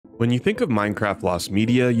When you think of Minecraft Lost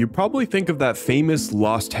Media, you probably think of that famous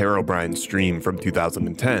Lost Herobrine stream from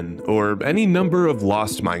 2010, or any number of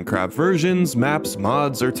lost Minecraft versions, maps,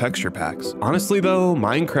 mods, or texture packs. Honestly though,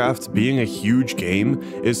 Minecraft, being a huge game,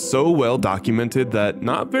 is so well documented that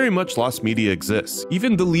not very much lost media exists.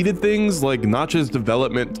 Even deleted things like Notch's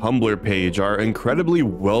development Tumblr page are incredibly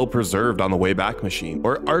well preserved on the Wayback Machine,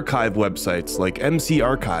 or archive websites like MC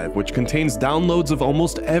Archive, which contains downloads of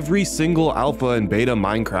almost every single alpha and beta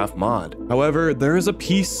Minecraft mod. However, there is a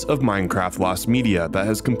piece of Minecraft Lost Media that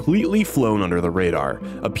has completely flown under the radar,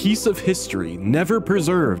 a piece of history never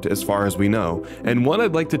preserved as far as we know, and one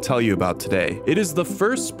I'd like to tell you about today. It is the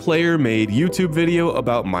first player-made YouTube video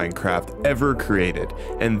about Minecraft ever created,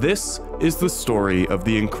 and this is the story of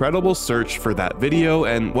the incredible search for that video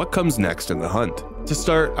and what comes next in the hunt. To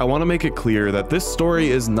start, I want to make it clear that this story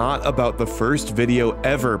is not about the first video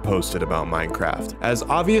ever posted about Minecraft, as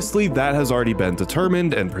obviously that has already been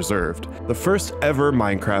determined and preserved. The first ever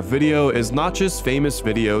Minecraft video is Notch's famous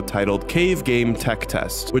video titled Cave Game Tech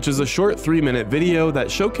Test, which is a short 3-minute video that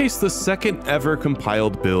showcased the second ever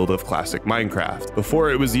compiled build of classic Minecraft,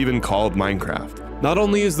 before it was even called Minecraft. Not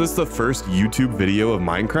only is this the first YouTube video of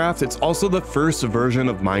Minecraft, it's also the first version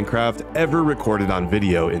of Minecraft ever recorded on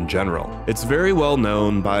video in general. It's very well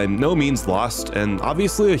known, by no means lost, and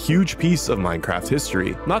obviously a huge piece of Minecraft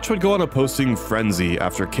history. Notch would go on a posting frenzy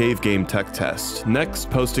after Cave Game Tech Test,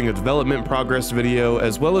 next posting a development progress video,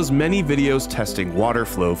 as well as many videos testing water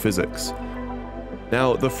flow physics.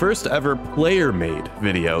 Now, the first ever player-made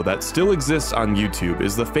video that still exists on YouTube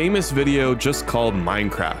is the famous video just called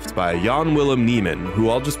Minecraft by Jan Willem Nijman, who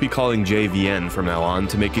I'll just be calling JVN from now on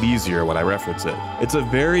to make it easier when I reference it. It's a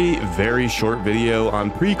very, very short video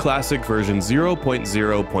on pre-classic version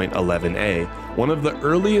 0.0.11a, one of the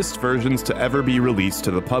earliest versions to ever be released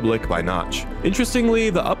to the public by Notch. Interestingly,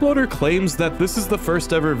 the uploader claims that this is the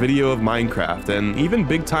first ever video of Minecraft, and even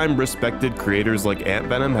big-time respected creators like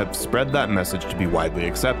AntVenom have spread that message to be widely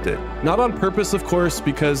accepted. Not on purpose, of course,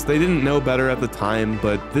 because they didn't know better at the time,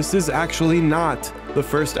 but this is actually not the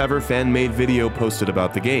first ever fan-made video posted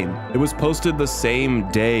about the game. It was posted the same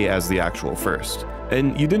day as the actual first.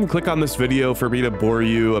 And you didn't click on this video for me to bore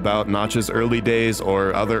you about Notch's early days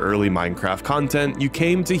or other early Minecraft content. You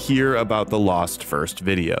came to hear about the lost first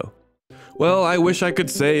video. Well, I wish I could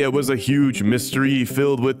say it was a huge mystery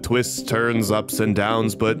filled with twists, turns, ups, and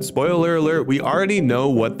downs, but spoiler alert, we already know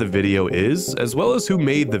what the video is, as well as who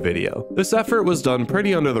made the video. This effort was done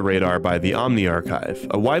pretty under the radar by the Omni Archive,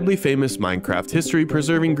 a widely famous Minecraft history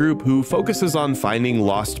preserving group who focuses on finding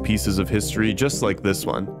lost pieces of history just like this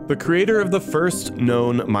one. The creator of the first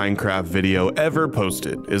known Minecraft video ever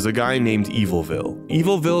posted is a guy named Evil-Ville.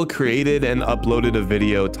 Evil-Ville created and uploaded a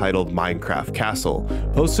video titled Minecraft Castle,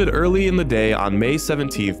 posted early in the day on May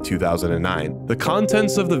 17th, 2009. The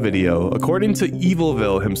contents of the video, according to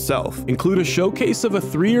Evil-Ville himself, include a showcase of a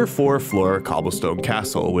 3 or 4 floor cobblestone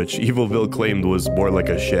castle, which Evil-Ville claimed was more like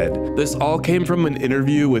a shed. This all came from an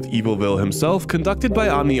interview with Evil-Ville himself conducted by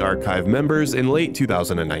Omni Archive members in late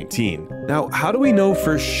 2019. Now, how do we know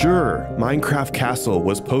for sure Minecraft Castle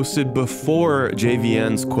was posted before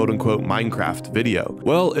JVN's quote-unquote Minecraft video?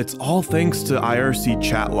 Well, it's all thanks to IRC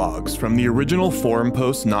chat logs from the original forum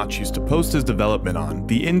post Notch used to post his development on,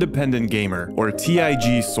 the Independent Gamer, or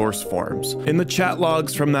TIG source forums. In the chat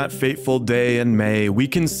logs from that fateful day in May, we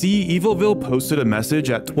can see Evil-Ville posted a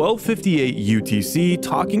message at 12:58 UTC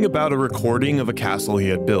talking about a recording of a castle he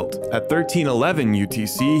had built. At 13:11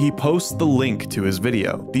 UTC, he posts the link to his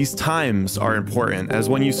video. These times are important, as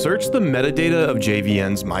when you search the metadata of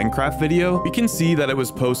JVN's Minecraft video, we can see that it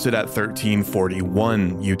was posted at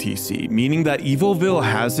 13:41 UTC, meaning that Evil-Ville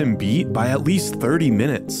has him beat by at least 30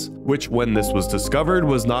 minutes. Which, when this was discovered,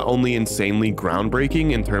 was not only insanely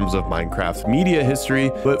groundbreaking in terms of Minecraft media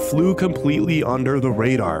history, but flew completely under the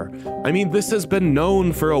radar. I mean, this has been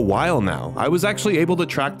known for a while now. I was actually able to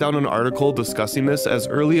track down an article discussing this as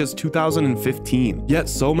early as 2015. Yet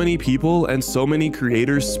so many people and so many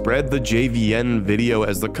creators spread the JVN video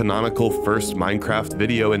as the canonical first Minecraft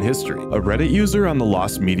video in history. A Reddit user on the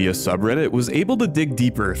Lost Media subreddit was able to dig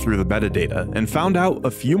deeper through the metadata and found out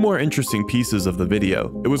a few more interesting pieces of the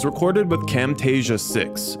video. It was recorded with Camtasia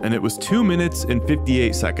 6, and it was 2 minutes and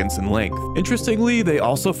 58 seconds in length. Interestingly, they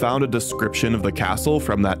also found a description of the castle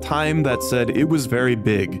from that time that said it was very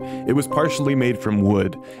big. It was partially made from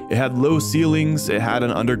wood. It had low ceilings, it had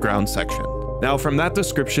an underground section. Now, from that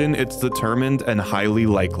description, it's determined and highly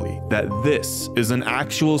likely that this is an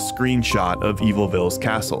actual screenshot of Evil-Ville's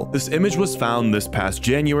castle. This image was found this past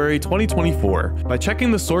January 2024 by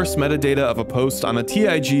checking the source metadata of a post on a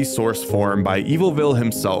TIG source forum by Evil-Ville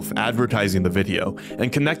himself advertising the video,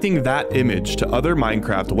 and connecting that image to other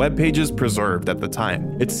Minecraft web pages preserved at the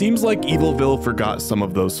time. It seems like Evil-Ville forgot some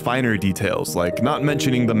of those finer details, like not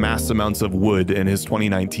mentioning the mass amounts of wood in his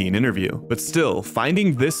 2019 interview. But still,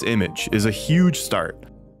 finding this image is a huge start.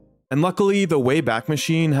 And luckily, the Wayback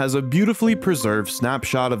Machine has a beautifully preserved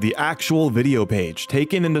snapshot of the actual video page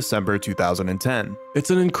taken in December 2010. It's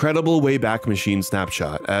an incredible Wayback Machine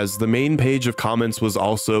snapshot, as the main page of comments was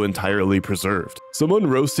also entirely preserved. Someone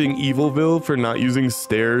roasting Evil-Ville for not using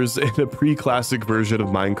stairs in a pre-classic version of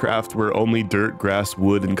Minecraft where only dirt, grass,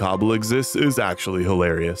 wood, and cobble exists is actually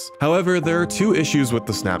hilarious. However, there are two issues with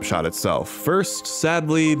the snapshot itself. First,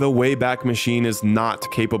 sadly, the Wayback Machine is not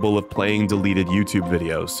capable of playing deleted YouTube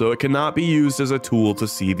videos, so it cannot be used as a tool to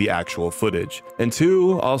see the actual footage. And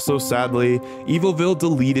two, also sadly, Evil-Ville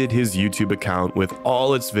deleted his YouTube account with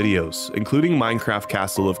all its videos, including Minecraft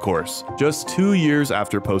Castle of course, just 2 years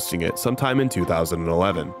after posting it, sometime in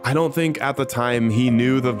 2011. I don't think at the time he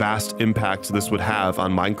knew the vast impact this would have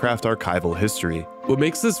on Minecraft archival history. What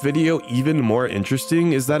makes this video even more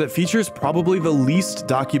interesting is that it features probably the least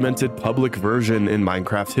documented public version in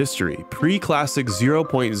Minecraft history, pre-classic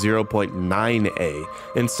 0.0.9a,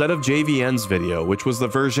 instead of JVN's video, which was the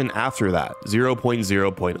version after that,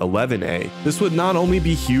 0.0.11a. This would not only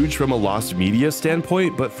be huge from a lost media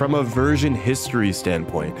standpoint, but from a version history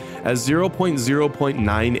standpoint, as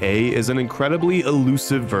 0.0.9a is an incredibly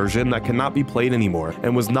elusive version that cannot be played anymore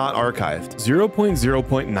and was not archived.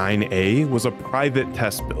 0.0.9a was a private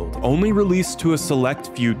test build, only released to a select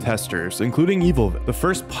few testers, including EvilVille. The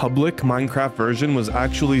first public Minecraft version was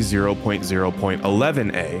actually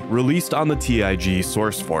 0.0.11a, released on the TIG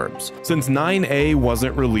source forums. Since 9a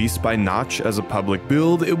wasn't released by Notch as a public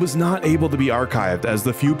build, it was not able to be archived, as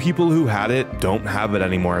the few people who had it don't have it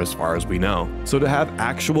anymore as far as we know. So to have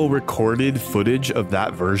actual recorded footage of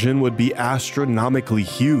that version would be astronomically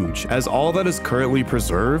huge, as all that is currently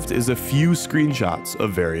preserved is a few screenshots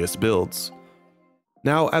of various builds.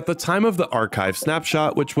 Now, at the time of the archive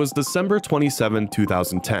snapshot, which was December 27,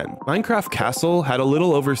 2010, Minecraft Castle had a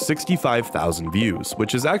little over 65,000 views,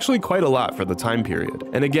 which is actually quite a lot for the time period.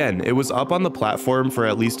 And again, it was up on the platform for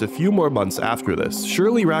at least a few more months after this,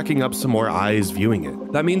 surely racking up some more eyes viewing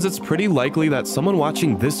it. That means it's pretty likely that someone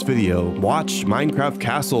watching this video watched Minecraft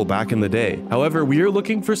Castle back in the day. However, we are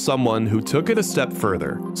looking for someone who took it a step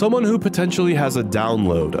further, someone who potentially has a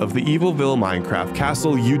download of the Evil-Ville Minecraft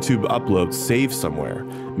Castle YouTube upload saved somewhere.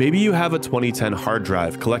 Maybe you have a 2010 hard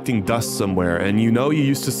drive collecting dust somewhere and you know you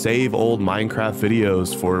used to save old Minecraft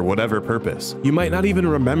videos for whatever purpose. You might not even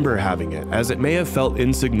remember having it, as it may have felt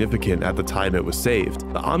insignificant at the time it was saved.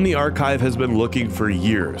 The Omni Archive has been looking for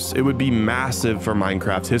years. It would be massive for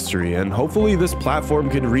Minecraft history, and hopefully this platform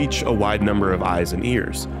can reach a wide number of eyes and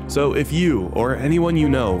ears. So if you, or anyone you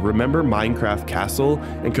know, remember Minecraft Castle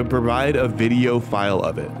and can provide a video file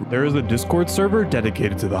of it, there is a Discord server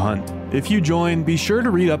dedicated to the hunt. If you join, be sure to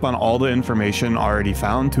read up on all the information already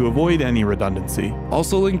found to avoid any redundancy.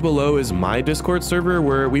 Also linked below is my Discord server,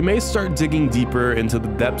 where we may start digging deeper into the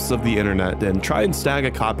depths of the internet and try and snag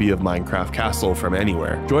a copy of Minecraft Castle from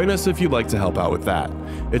anywhere. Join us if you'd like to help out with that.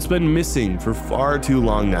 It's been missing for far too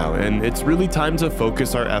long now, and it's really time to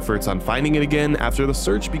focus our efforts on finding it again after the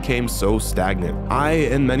search became so stagnant. I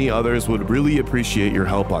and many others would really appreciate your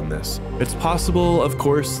help on this. It's possible, of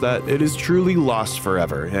course, that it is truly lost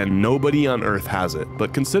forever and nobody on Earth has it,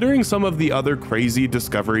 but considering some of the other crazy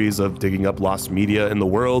discoveries of digging up lost media in the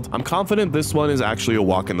world, I'm confident this one is actually a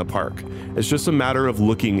walk in the park. It's just a matter of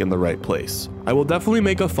looking in the right place. I will definitely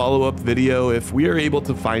make a follow-up video if we are able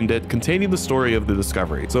to find it containing the story of the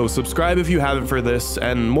discovery, so subscribe if you haven't for this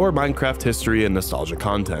and more Minecraft history and nostalgia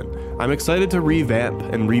content. I'm excited to revamp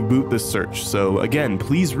and reboot this search, so again,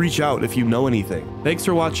 please reach out if you know anything. Thanks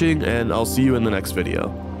for watching, and I'll see you in the next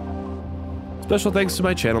video. Special thanks to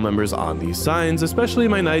my channel members on these signs, especially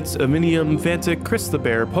my knights Avinium, Fantic, Chris the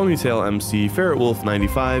Bear, Ponytail MC, Ferret Wolf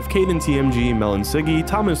 95, Caden TMG, Melon Siggy,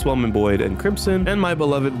 Thomas Wellman Boyd, and Crimson, and my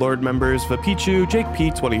beloved Lord members Vapichu, Jake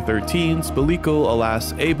P 2013, Spalico,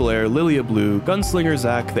 Alas, A Blair, Lilia Blue, Gunslinger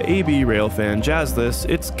Zach, the AB Railfan, Jazzless,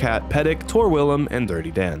 It's Cat, Pedic, Tor Willem, and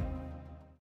Dirty Dan.